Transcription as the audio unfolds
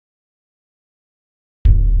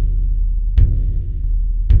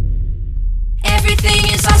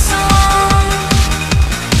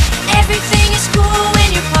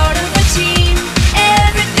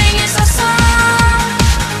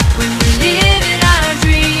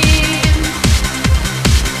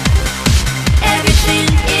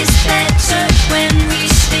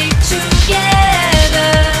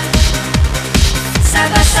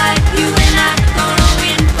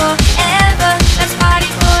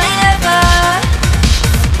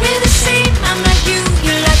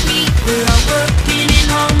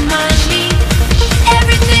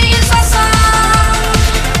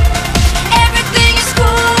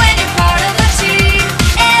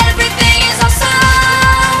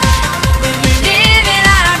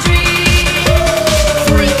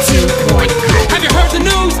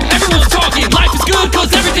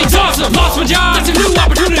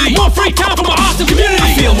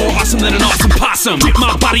awesome. Dip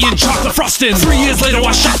my body in chocolate frosting. 3 years later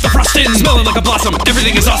I shot the frosting. Smelling like a blossom,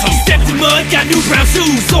 everything is awesome. Stepped in mud, got new brown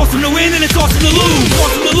shoes. Awesome to win and it's awesome to lose.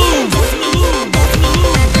 Awesome to lose.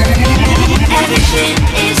 Everything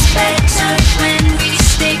is better.